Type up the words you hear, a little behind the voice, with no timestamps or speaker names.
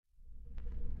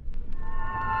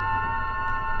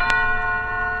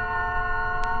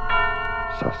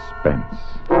suspense.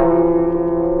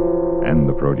 And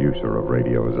the producer of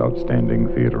radio's outstanding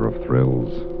theater of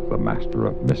thrills, the master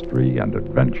of mystery and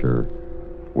adventure,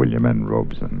 William N.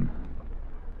 Robeson.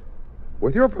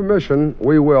 With your permission,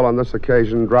 we will, on this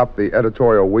occasion, drop the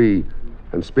editorial we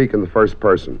and speak in the first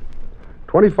person.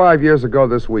 25 years ago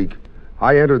this week,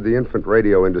 I entered the infant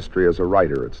radio industry as a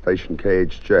writer at station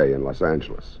KHJ in Los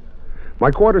Angeles. My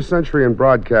quarter century in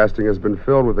broadcasting has been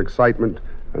filled with excitement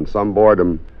and some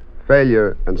boredom,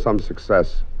 failure and some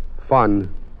success,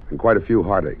 fun and quite a few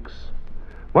heartaches.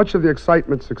 Much of the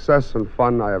excitement, success, and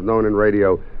fun I have known in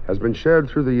radio has been shared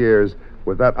through the years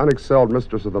with that unexcelled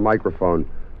mistress of the microphone,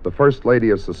 the First Lady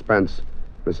of Suspense,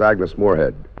 Miss Agnes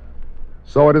Moorehead.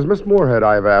 So it is Miss Moorehead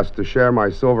I have asked to share my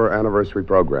silver anniversary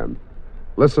program.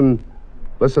 Listen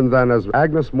then as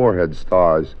Agnes Moorehead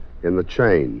stars in The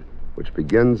Chain, which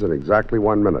begins in exactly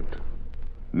 1 minute.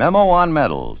 Memo on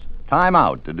medals. Time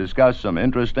out to discuss some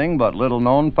interesting but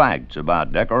little-known facts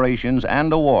about decorations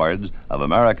and awards of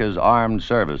America's armed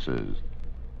services.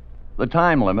 The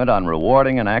time limit on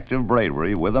rewarding an act of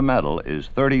bravery with a medal is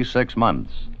 36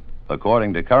 months.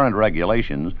 According to current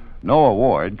regulations, no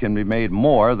award can be made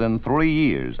more than 3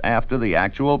 years after the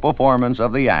actual performance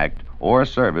of the act or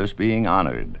service being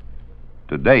honored.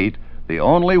 To date, the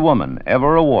only woman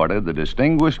ever awarded the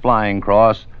Distinguished Flying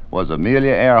Cross was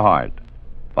Amelia Earhart.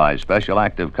 By special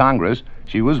act of Congress,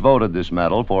 she was voted this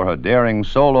medal for her daring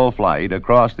solo flight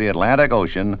across the Atlantic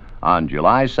Ocean on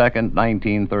July 2nd,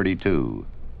 1932.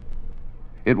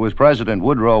 It was President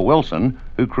Woodrow Wilson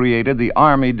who created the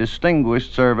Army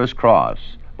Distinguished Service Cross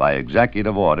by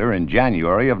executive order in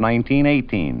January of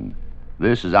 1918.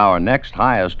 This is our next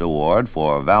highest award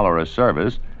for valorous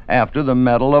service after the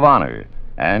Medal of Honor,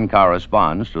 and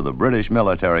corresponds to the British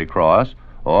Military Cross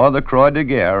or the Croix de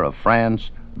Guerre of France,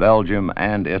 Belgium,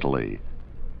 and Italy.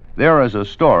 There is a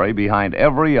story behind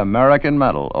every American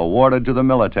medal awarded to the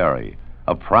military,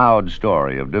 a proud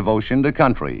story of devotion to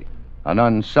country, an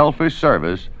unselfish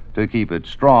service to keep it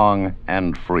strong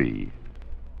and free.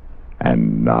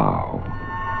 And now,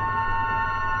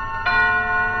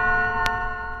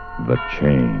 The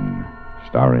Chain,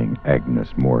 starring Agnes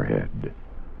Moorehead.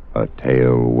 A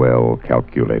tale well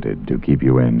calculated to keep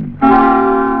you in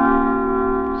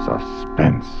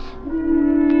suspense.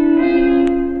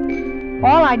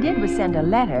 All I did was send a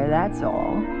letter, that's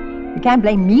all. You can't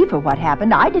blame me for what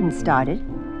happened. I didn't start it.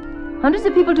 Hundreds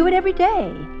of people do it every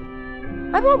day.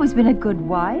 I've always been a good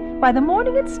wife. By the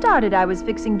morning it started, I was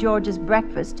fixing George's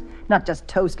breakfast. Not just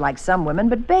toast like some women,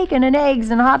 but bacon and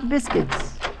eggs and hot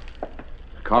biscuits.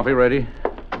 Coffee ready?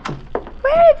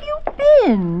 Where have you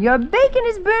been? Your bacon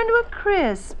is burned to a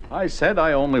crisp. I said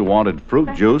I only wanted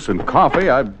fruit juice and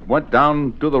coffee. I went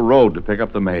down to the road to pick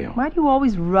up the mail. Why do you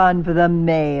always run for the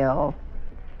mail?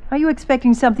 Are you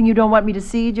expecting something you don't want me to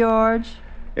see, George?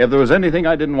 If there was anything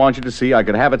I didn't want you to see, I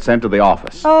could have it sent to the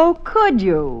office. Oh, could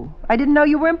you? I didn't know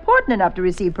you were important enough to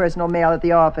receive personal mail at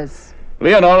the office.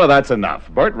 Leonora, that's enough.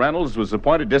 Burt Reynolds was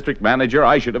appointed district manager.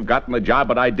 I should have gotten the job,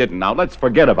 but I didn't. Now, let's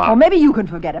forget about it. Oh, maybe you can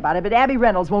forget about it, but Abby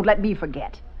Reynolds won't let me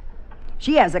forget.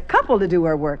 She has a couple to do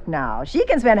her work now. She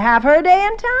can spend half her day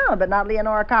in town, but not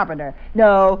Leonora Carpenter.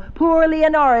 No, poor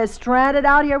Leonora is stranded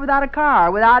out here without a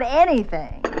car, without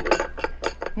anything.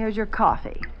 Here's your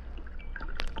coffee.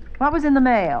 What was in the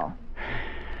mail?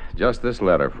 Just this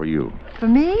letter for you. For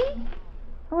me?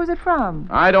 Who was it from?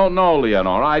 I don't know,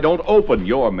 Leonora. I don't open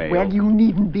your mail. Well, you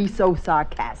needn't be so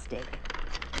sarcastic.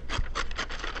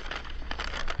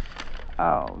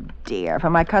 Oh, dear.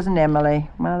 From my cousin Emily.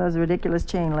 One of those ridiculous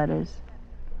chain letters.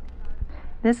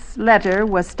 This letter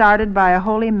was started by a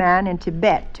holy man in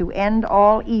Tibet to end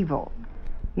all evil.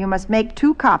 You must make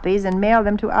 2 copies and mail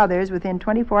them to others within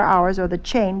 24 hours or the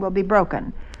chain will be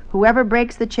broken. Whoever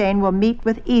breaks the chain will meet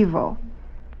with evil.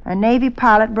 A Navy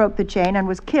pilot broke the chain and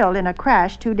was killed in a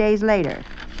crash 2 days later.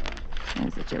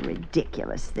 It's such a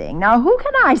ridiculous thing. Now, who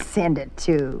can I send it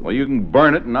to? Well, you can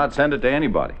burn it and not send it to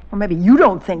anybody. Well, maybe you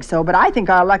don't think so, but I think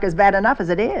our luck is bad enough as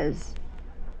it is.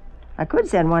 I could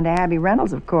send one to Abby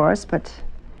Reynolds, of course, but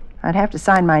I'd have to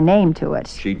sign my name to it.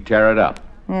 She'd tear it up.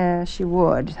 Yeah, she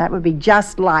would. That would be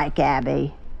just like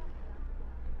Abby.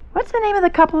 What's the name of the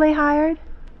couple they hired?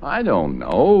 I don't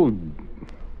know.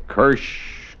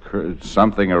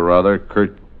 Something or other.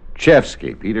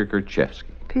 Kerchevsky. Peter Kerchevsky.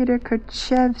 Peter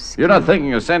Kerchevsky. You're not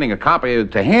thinking of sending a copy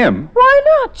to him? Why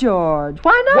not, George?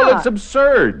 Why not? Well, it's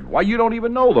absurd. Why, you don't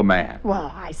even know the man.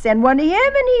 Well, I send one to him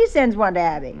and he sends one to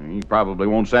Abby. He probably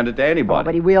won't send it to anybody. Oh,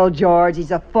 but he will, George.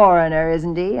 He's a foreigner,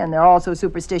 isn't he? And they're all so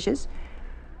superstitious.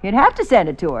 You'd have to send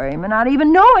it to her. He may not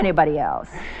even know anybody else.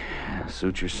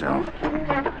 Suit yourself.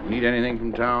 Need anything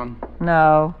from town?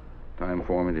 No. Time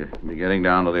for me to be getting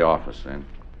down to the office then.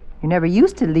 You never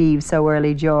used to leave so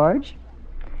early, George.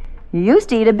 You used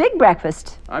to eat a big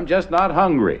breakfast. I'm just not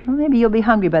hungry. Well, maybe you'll be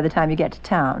hungry by the time you get to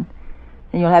town.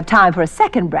 Then you'll have time for a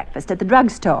second breakfast at the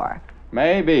drugstore.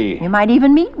 Maybe. You might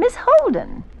even meet Miss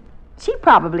Holden. She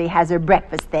probably has her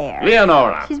breakfast there.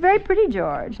 Leonora! She's very pretty,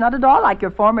 George. Not at all like your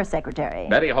former secretary.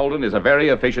 Betty Holden is a very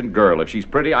efficient girl. If she's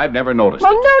pretty, I've never noticed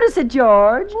Well, it. notice it,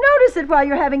 George. Notice it while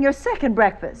you're having your second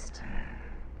breakfast.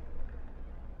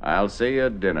 I'll see you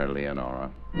at dinner, Leonora.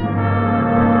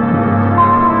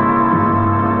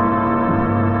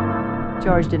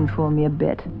 George didn't fool me a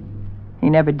bit. He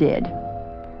never did.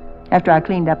 After I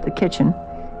cleaned up the kitchen,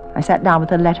 I sat down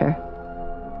with a letter.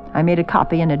 I made a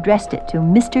copy and addressed it to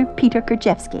Mr. Peter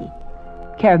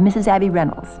Kerchevsky, care of Mrs. Abby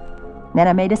Reynolds. Then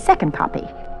I made a second copy.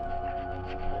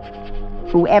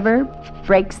 Whoever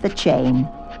breaks the chain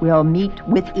will meet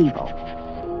with evil.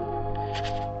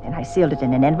 And I sealed it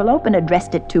in an envelope and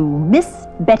addressed it to Miss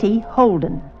Betty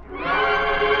Holden.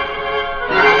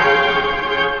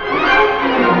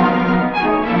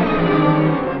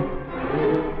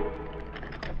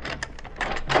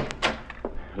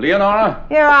 Leonora?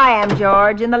 Here I am,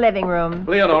 George, in the living room.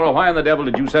 Leonora, why in the devil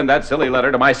did you send that silly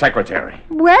letter to my secretary?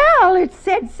 Well, it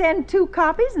said send 2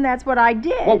 copies, and that's what I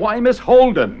did. Well, why Miss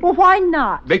Holden? Well, why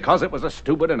not? Because it was a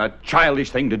stupid and a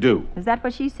childish thing to do. Is that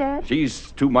what she said?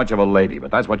 She's too much of a lady, but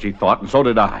that's what she thought, and so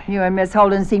did I. You and Miss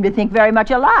Holden seem to think very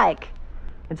much alike.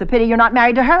 It's a pity you're not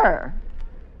married to her.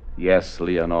 Yes,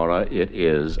 Leonora, it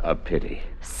is a pity.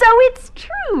 So it's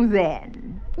true,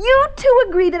 then. You two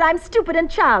agree that I'm stupid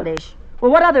and childish.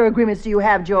 Well, what other agreements do you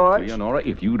have, George? Leonora,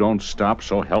 if you don't stop,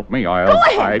 so help me,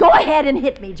 Go ahead and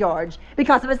hit me, George.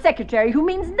 Because of a secretary who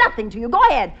means nothing to you. Go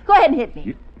ahead and hit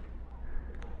me.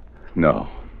 No.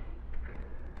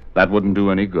 That wouldn't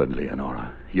do any good,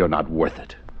 Leonora. You're not worth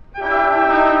it.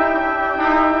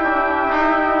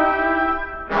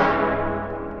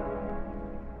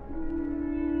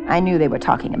 I knew they were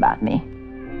talking about me.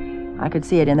 I could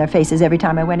see it in their faces every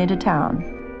time I went into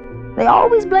town. They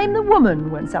always blame the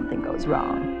woman when something goes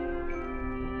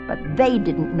wrong. But they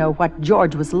didn't know what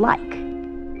George was like.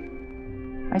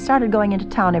 I started going into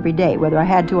town every day, whether I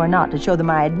had to or not, to show them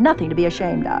I had nothing to be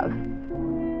ashamed of.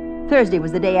 Thursday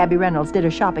was the day Abby Reynolds did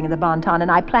her shopping at the Bon Ton, and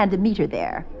I planned to meet her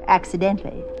there,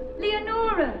 accidentally.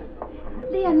 Leonora!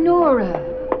 Leonora!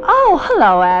 Oh,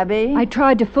 hello, Abby. I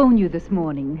tried to phone you this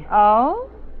morning. Oh?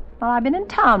 Well, I've been in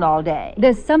town all day.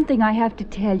 There's something I have to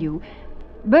tell you.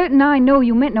 Bert and I know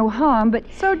you meant no harm, but...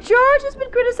 So George has been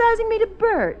criticizing me to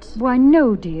Bert. Why,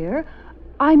 no, dear.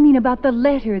 I mean about the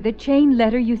letter, the chain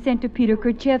letter you sent to Peter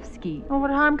Kerchevsky. Well,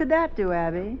 what harm could that do,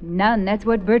 Abby? None. That's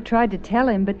what Bert tried to tell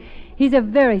him, but he's a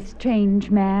very strange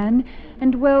man.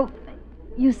 And, well,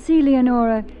 you see,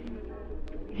 Leonora,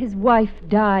 his wife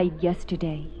died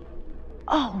yesterday.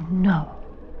 Oh, no.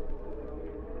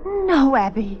 No,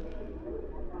 Abby.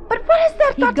 But what has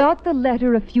that He got the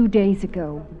letter a few days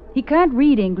ago. He can't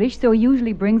read English, so he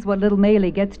usually brings what little mail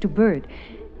he gets to Bert.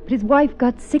 But his wife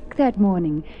got sick that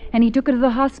morning, and he took her to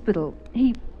the hospital.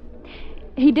 He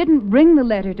didn't bring the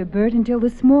letter to Bert until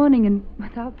this morning, and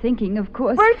without thinking, of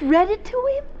course... Bert read it to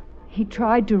him? He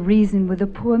tried to reason with the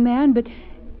poor man, but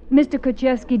Mr.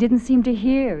 Kerchevsky didn't seem to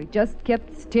hear. He just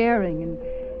kept staring, and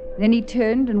then he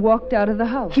turned and walked out of the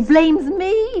house. He blames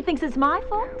me? He thinks it's my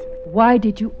fault? Why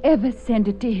did you ever send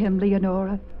it to him,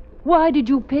 Leonora? Why did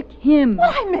you pick him?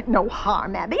 Well, I meant no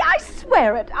harm, Abby. I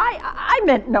swear it. I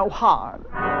meant no harm.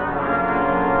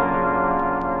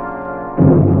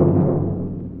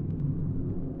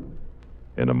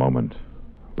 In a moment,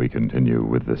 we continue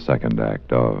with the second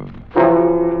act of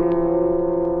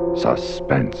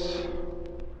Suspense.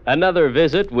 Another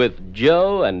visit with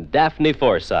Joe and Daphne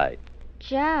Forsythe.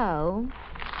 Joe,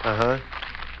 Uh-huh.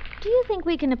 do you think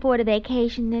we can afford a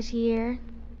vacation this year?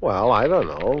 Well, I don't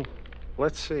know.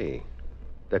 Let's see.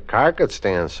 The car could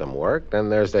stand some work. Then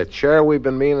there's that chair we've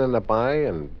been meaning to buy,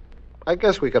 and I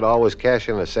guess we could always cash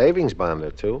in a savings bond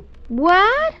or two.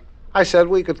 What? I said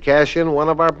we could cash in one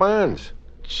of our bonds.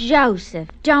 Joseph,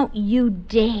 don't you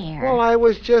dare. Well, I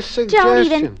was just Don't suggesting.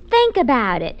 even think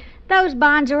about it. Those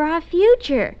bonds are our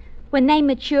future. When they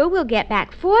mature, we'll get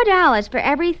back $4 for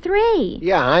every 3.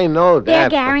 Yeah, I know They're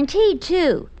that. guaranteed,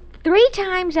 too. 3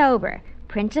 times over.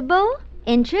 Principal,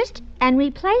 interest, and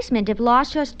replacement if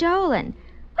lost or stolen.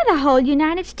 Well, the whole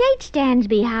United States stands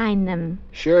behind them.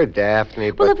 Sure,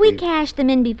 Daphne, but Well, if we cash them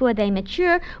in before they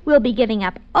mature, we'll be giving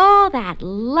up all that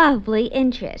lovely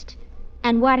interest.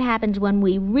 And what happens when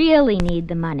we really need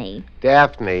the money?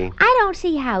 Daphne, I don't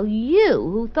see how you,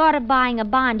 who thought of buying a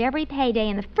bond every payday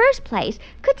in the first place,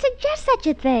 could suggest such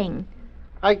a thing.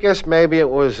 I guess maybe it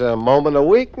was a moment of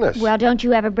weakness. Well, don't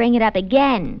you ever bring it up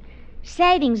again.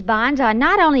 Savings bonds are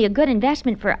not only a good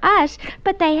investment for us,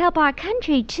 but they help our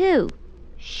country, too.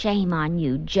 Shame on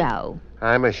you, Joe.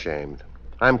 I'm ashamed.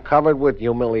 I'm covered with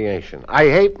humiliation. I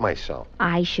hate myself.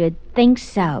 I should think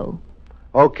so.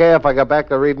 Okay if I go back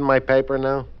to reading my paper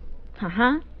now?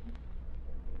 Uh-huh.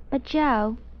 But,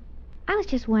 Joe, I was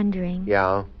just wondering.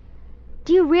 Yeah.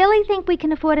 Do you really think we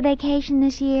can afford a vacation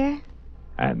this year?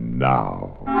 And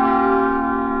now,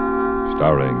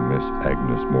 starring Miss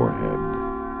Agnes Moorehead,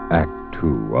 Act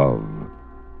 2 of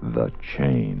The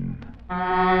Chain.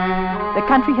 The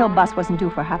Country Hill bus wasn't due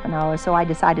for half an hour, so I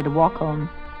decided to walk home.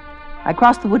 I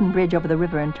crossed the wooden bridge over the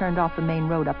river and turned off the main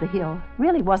road up the hill.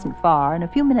 Really wasn't far, and a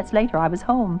few minutes later I was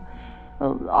home.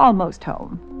 Well, almost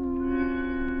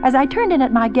home. As I turned in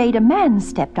at my gate, a man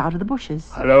stepped out of the bushes.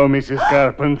 Hello, Mrs.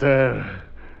 Carpenter.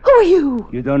 Who are you?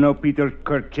 You don't know Peter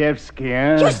Korchevsky,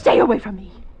 eh? You stay away from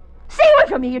me. Stay away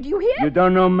from me, do you hear? You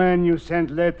don't know man you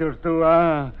sent letter to,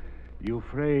 ah? You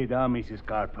afraid, Mrs.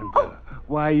 Carpenter? Oh.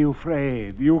 Why you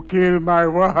afraid? You kill my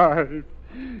wife.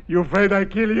 You afraid I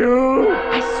kill you?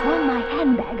 I swung my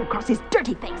handbag across his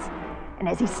dirty face. And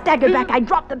as he staggered back, I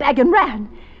dropped the bag and ran.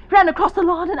 Ran across the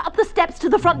lawn and up the steps to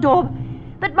the front door.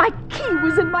 But my key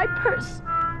was in my purse.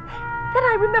 Then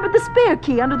I remembered the spare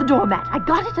key under the doormat. I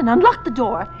got it and unlocked the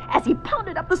door. As he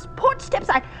pounded up the porch steps,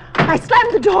 I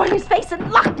slammed the door in his face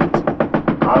and locked it.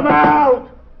 Come out!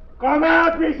 Come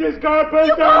out, Mrs. Carpenter!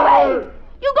 You go away!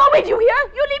 You go away, do you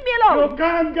hear? You leave me alone. You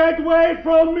can't get away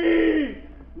from me!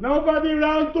 Nobody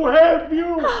around to help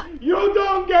you! You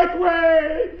don't get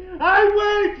away! I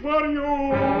wait for you!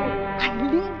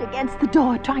 I leaned against the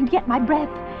door, trying to get my breath.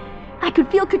 I could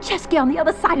feel Korchevsky on the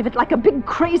other side of it like a big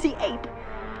crazy ape.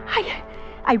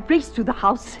 I raced through the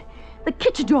house. The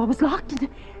kitchen door was locked, and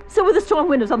so were the storm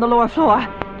windows on the lower floor.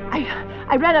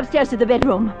 I ran upstairs to the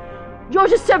bedroom.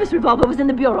 George's service revolver was in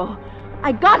the bureau.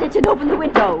 I got it and opened the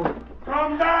window.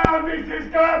 Come down,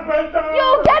 Mrs. Carpenter!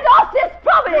 You get off this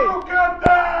property! You come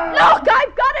down! Look,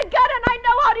 I've got a gun and I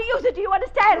know how to use it, do you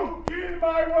understand? You killed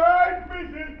my wife,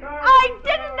 Mrs. Carpenter! I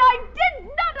did not!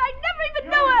 I never even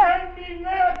knew her! You sent me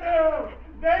letter!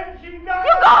 Then she died!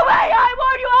 You go away! I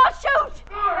warn you, I'll shoot!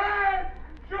 Go ahead!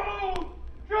 Shoot!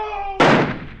 Shoot!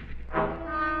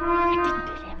 I didn't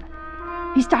hit him.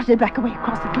 He started to back away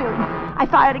across the clearing. I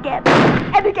fired again,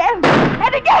 and again,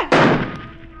 and again!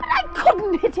 But I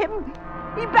couldn't hit him.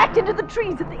 He backed into the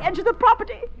trees at the edge of the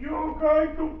property. You're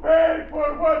going to pay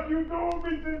for what you do,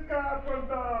 Mrs.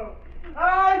 Carpenter.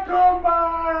 I come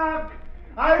back.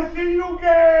 I see you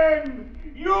again.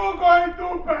 You're going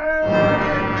to pay.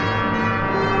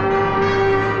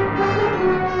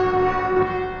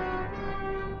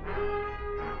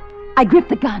 I gripped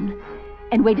the gun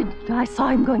and waited till I saw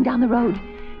him going down the road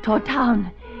toward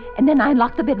town. And then I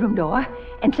unlocked the bedroom door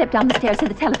and slipped down the stairs to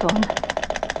the telephone.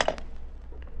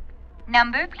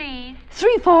 Number, please.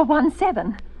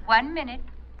 3417. 1 minute.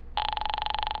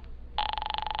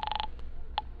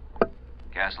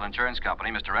 Castle Insurance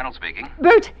Company, Mr. Reynolds speaking.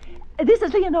 Bert, this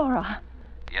is Leonora.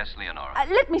 Yes, Leonora.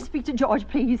 Let me speak to George,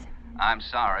 please. I'm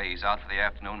sorry, he's out for the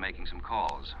afternoon making some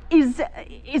calls. Is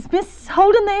Miss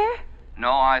Holden there?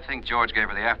 No, I think George gave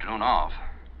her the afternoon off.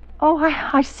 Oh,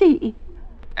 I see.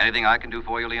 Anything I can do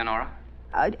for you, Leonora?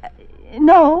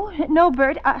 No,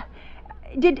 Bert.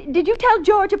 Did you tell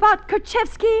George about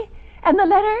Korchevsky and the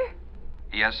letter?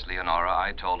 Yes, Leonora,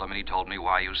 I told him, and he told me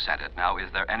why you sent it. Now, is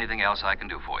there anything else I can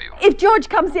do for you? If George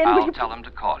comes in, will I'll you... tell him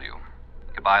to call you.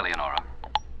 Goodbye, Leonora.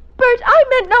 Bert, I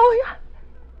meant no...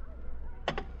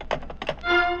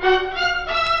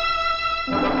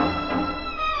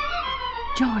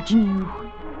 George knew.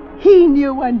 He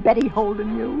knew, and Betty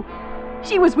Holden knew.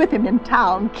 She was with him in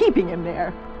town, keeping him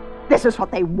there. This is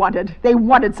what they wanted. They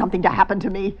wanted something to happen to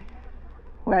me.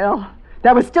 Well,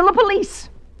 there was still the police.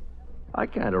 I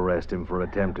can't arrest him for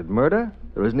attempted murder.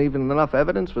 There isn't even enough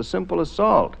evidence for simple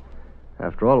assault.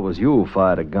 After all, it was you who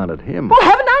fired a gun at him. Well,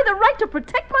 haven't I the right to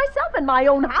protect myself in my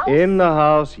own house? In the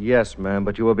house, yes, ma'am,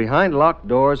 but you were behind locked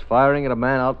doors firing at a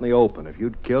man out in the open. If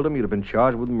you'd killed him, you'd have been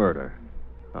charged with murder.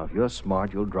 Now, if you're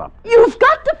smart, you'll drop it. You've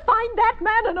got to find that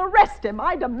man and arrest him.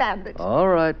 I demand it. All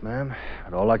right, ma'am.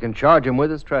 But all I can charge him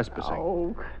with is trespassing.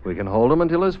 Oh. We can hold him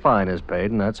until his fine is paid,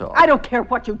 and that's all. I don't care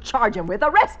what you charge him with.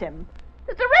 Arrest him.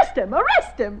 Just arrest him.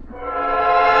 Arrest him.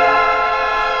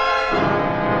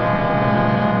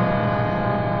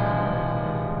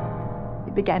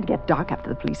 It began to get dark after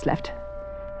the police left,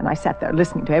 and I sat there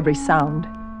listening to every sound.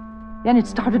 Then it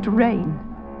started to rain.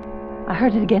 I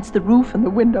heard it against the roof and the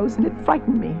windows, and it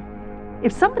frightened me.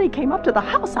 If somebody came up to the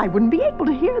house, I wouldn't be able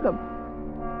to hear them.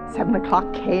 7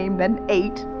 o'clock came, then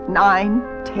 8,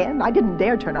 9, 10. I didn't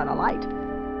dare turn on a light.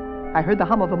 I heard the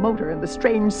hum of a motor and the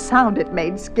strange sound it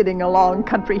made skidding along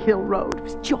Country Hill Road. It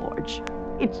was George.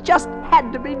 It just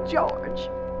had to be George.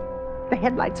 The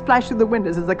headlights flashed through the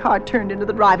windows as the car turned into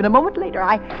the drive, and a moment later,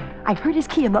 I heard his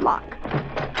key in the lock.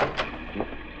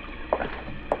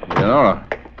 Leonora.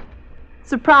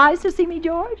 Surprised to see me,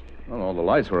 George? Well, all the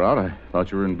lights were out. I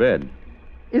thought you were in bed.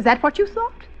 Is that what you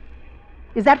thought?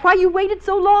 Is that why you waited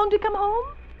so long to come home?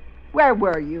 Where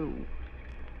were you?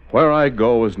 Where I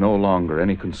go is no longer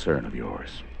any concern of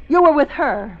yours. You were with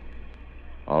her.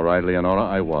 All right, Leonora,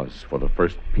 I was for the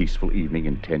first peaceful evening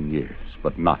in 10 years,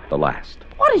 but not the last.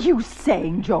 What are you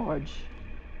saying, George?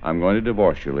 I'm going to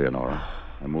divorce you, Leonora.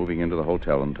 I'm moving into the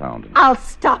hotel in town tonight. I'll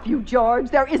stop you, George.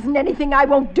 There isn't anything I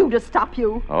won't do to stop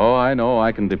you. Oh, I know.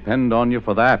 I can depend on you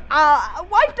for that.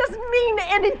 Wife doesn't mean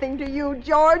anything to you,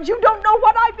 George. You don't know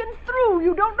what I've been through.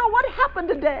 You don't know what happened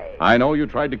today. I know you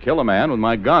tried to kill a man with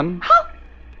my gun.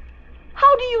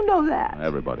 How do you know that?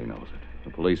 Everybody knows it. The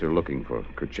police are looking for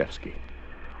Kerchevsky.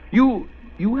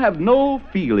 You have no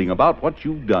feeling about what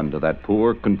you've done to that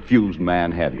poor, confused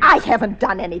man, have you? I haven't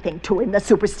done anything to him, the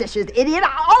superstitious idiot.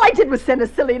 All I did was send a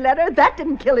silly letter. That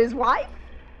didn't kill his wife.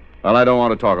 Well, I don't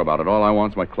want to talk about it. All I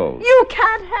want's my clothes. You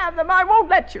can't have them. I won't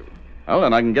let you. Well,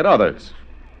 then I can get others.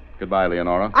 Goodbye,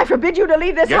 Leonora. I forbid you to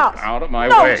leave this house. Get out of my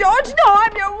way. way. No, George, no,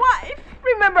 I'm your wife.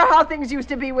 Remember how things used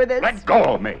to be with us. Let go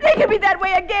of me. They can be that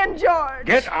way again, George.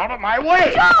 Get out of my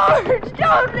way. George,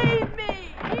 don't leave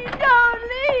me. Don't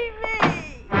leave me.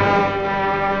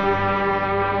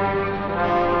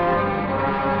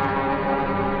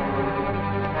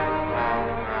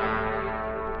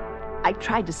 I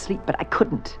tried to sleep, but I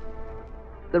couldn't.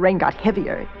 The rain got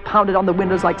heavier. It pounded on the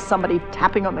windows like somebody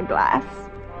tapping on the glass.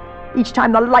 Each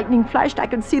time the lightning flashed, I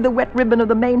could see the wet ribbon of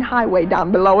the main highway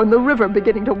down below and the river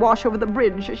beginning to wash over the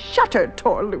bridge. A shutter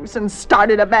tore loose and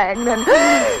started a bang, then...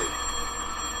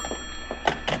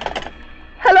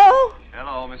 Hello?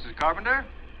 Hello, Mrs. Carpenter?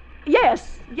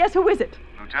 Yes, who is it?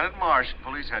 Lieutenant Marsh,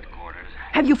 police headquarters.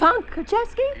 Have you found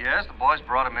Kerchevsky? Yes, the boys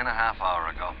brought him in a half hour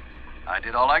ago. I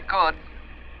did all I could.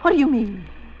 What do you mean?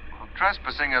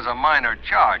 Trespassing is a minor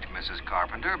charge, Mrs.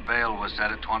 Carpenter. Bail was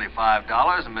set at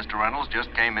 $25, and Mr. Reynolds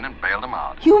just came in and bailed him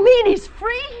out. You mean he's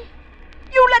free?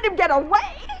 You let him get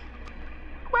away?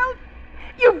 Well,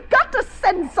 you've got to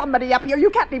send somebody up here. You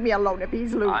can't leave me alone if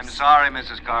he's loose. I'm sorry,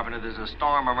 Mrs. Carpenter. There's a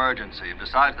storm emergency.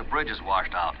 Besides, the bridge is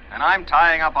washed out. And I'm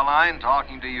tying up a line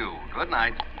talking to you. Good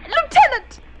night.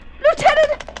 Lieutenant!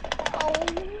 Oh.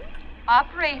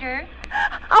 Operator,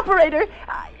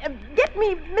 Get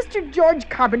me Mr. George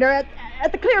Carpenter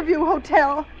at the Clearview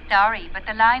Hotel. sorry, but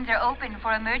the lines are open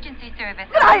for emergency service.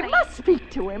 But I must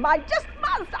speak to him. I just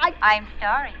must. I'm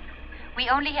sorry. We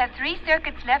only have 3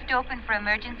 circuits left open for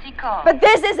emergency calls. But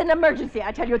this is an emergency,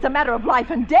 I tell you. It's a matter of life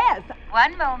and death.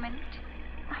 One moment.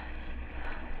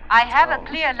 I have a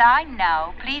clear line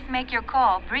now. Please make your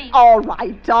call brief. All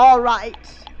right.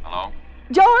 Hello?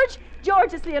 George,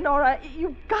 it's Leonora.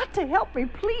 You've got to help me,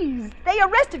 please. They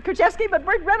arrested Kerchevsky, but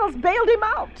Bert Reynolds bailed him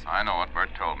out. I know it. Bert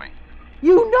told me.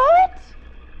 You know it?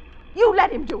 You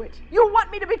let him do it. You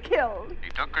want me to be killed. He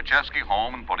took Kerchevsky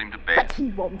home and put him to bed. But he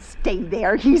won't stay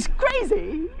there. He's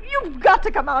crazy. You've got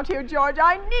to come out here, George.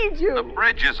 I need you. The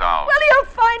bridge is out. Well,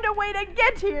 he'll find a way to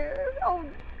get here. Oh,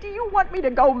 do you want me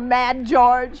to go mad,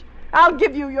 George? I'll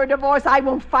give you your divorce. I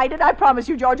won't fight it. I promise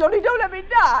you, George. Only don't let me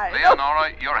die.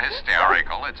 Leonora, you're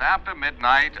hysterical. It's after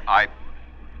midnight.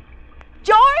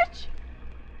 George!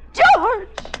 Oh,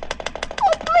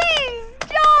 please!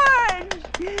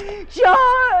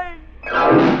 George!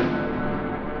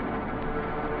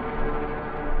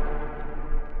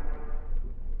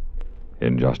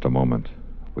 In just a moment,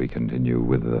 we continue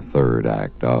with the third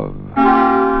act of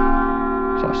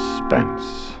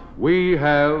Suspense. We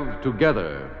have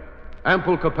together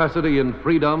ample capacity and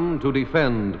freedom to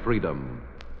defend freedom.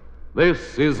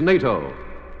 This is NATO,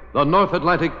 the North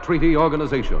Atlantic Treaty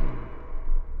Organization.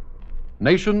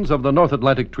 Nations of the North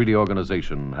Atlantic Treaty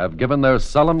Organization have given their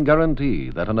solemn guarantee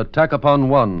that an attack upon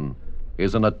one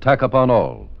is an attack upon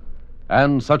all,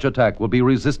 and such attack will be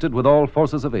resisted with all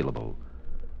forces available.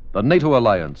 The NATO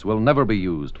alliance will never be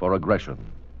used for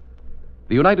aggression.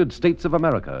 The United States of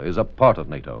America is a part of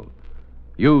NATO.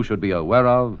 You should be aware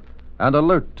of and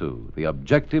alert to the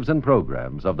objectives and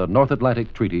programs of the North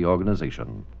Atlantic Treaty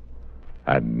Organization.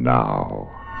 And now,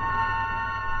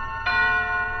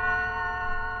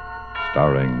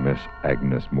 starring Miss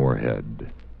Agnes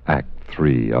Moorehead, Act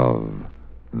 3 of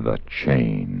The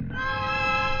Chain.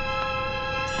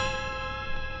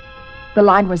 The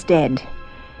line was dead.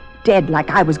 Dead like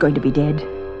I was going to be dead.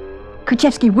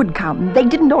 Kerchevsky would come. They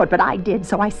didn't know it, but I did,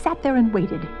 so I sat there and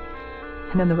waited.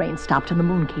 And then the rain stopped and the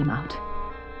moon came out.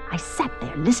 I sat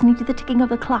there listening to the ticking of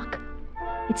the clock.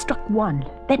 It struck 1,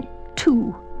 then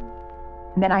 2.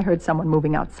 And then I heard someone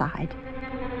moving outside.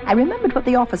 I remembered what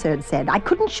the officer had said. I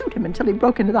couldn't shoot him until he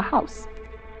broke into the house.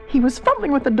 He was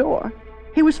fumbling with the door.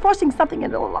 He was forcing something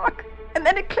into the lock. And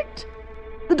then it clicked.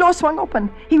 The door swung open.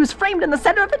 He was framed in the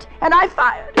center of it, and I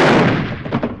fired.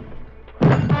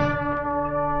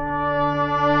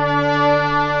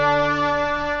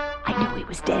 I knew he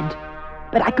was dead,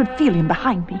 but I could feel him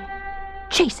behind me,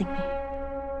 chasing me.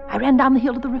 I ran down the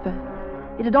hill to the river.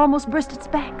 It had almost burst its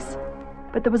banks,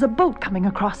 but there was a boat coming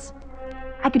across.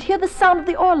 I could hear the sound of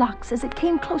the oarlocks as it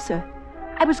came closer.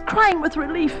 I was crying with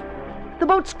relief. The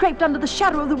boat scraped under the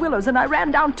shadow of the willows, and I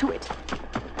ran down to it.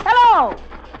 Hello!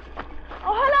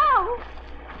 Oh, hello!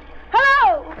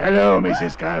 Hello! Hello,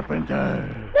 Mrs. Carpenter.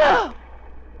 No!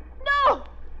 No!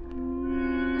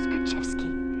 It was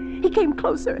Kerchevsky. He came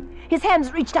closer. His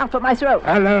hands reached out for my throat.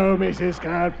 Hello, Mrs.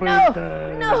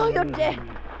 Carpenter. No, you're dead.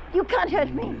 You can't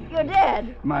hurt me. You're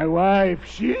dead. My wife,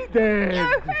 she dead.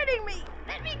 You're hurting me.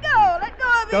 Let me go. Let go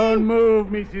of me. Don't move,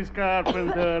 Mrs.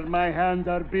 Carpenter. My hands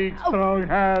are big, strong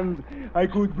hands. I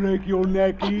could break your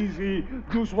neck easy.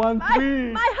 Just one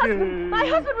twist. My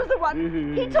husband was the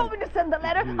one. He told me to send the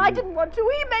letter. I didn't want to.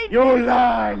 He made me. You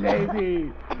lie,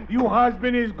 lady. Your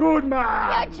husband is good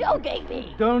man. You're joking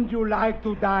me. Don't you like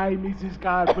to die, Mrs.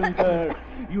 Carpenter?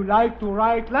 You like to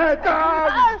write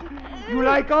letters. You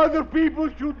like other people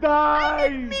should die. I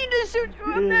didn't mean to shoot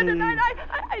you up there tonight.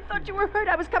 I thought you were hurt.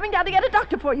 I was coming down to get a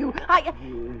doctor for you. But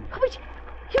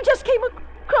you just came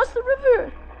across the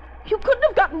river. You couldn't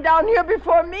have gotten down here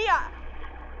before me.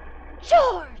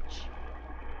 George!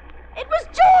 It was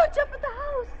George up at the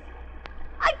house.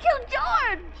 I killed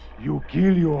George. You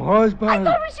kill your husband? I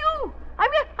thought it was you.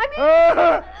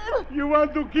 You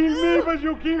want to kill me, but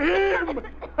you kill him.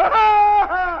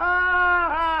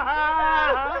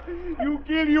 You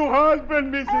kill your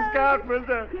husband, Mrs.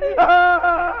 Carpenter.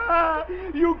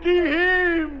 You kill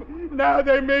him. Now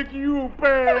they make you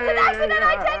pay. It was an accident,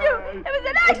 I tell you. It was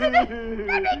an accident.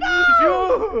 Let me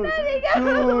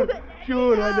go.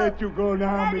 Sure, I let you go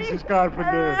now, Mrs.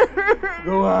 Carpenter.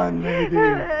 Go on, lady.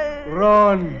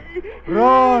 Run.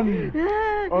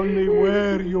 Only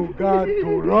where you got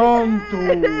to run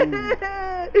to.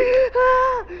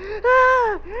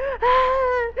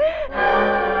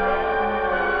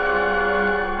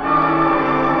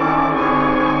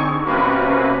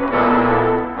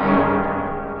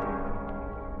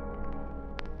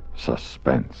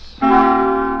 Suspense,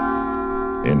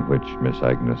 in which Miss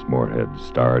Agnes Moorehead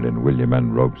starred in William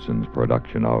N. Robeson's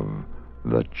production of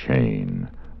The Chain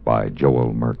by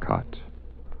Joel Murcott.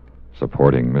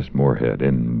 Supporting Miss Moorehead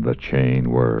in The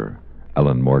Chain were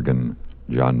Ellen Morgan,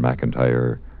 John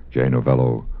McIntyre, Jay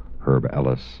Novello, Herb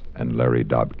Ellis, and Larry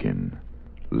Dobkin.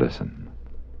 Listen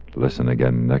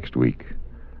again next week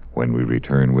when we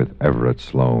return with Everett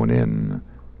Sloane in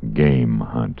Game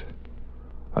Hunt.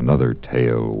 Another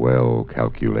tale well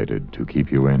calculated to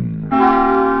keep you in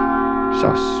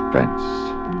suspense.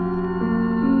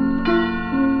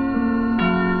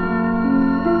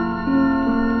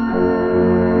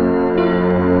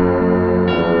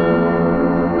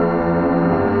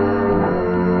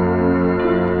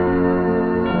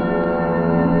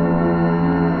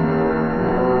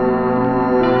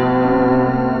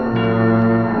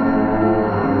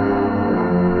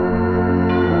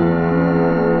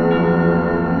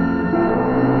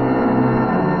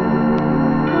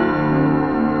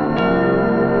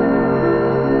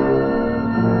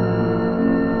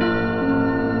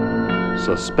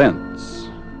 Suspense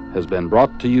has been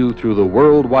brought to you through the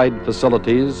worldwide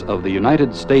facilities of the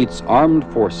United States Armed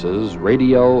Forces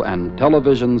Radio and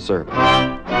Television Service.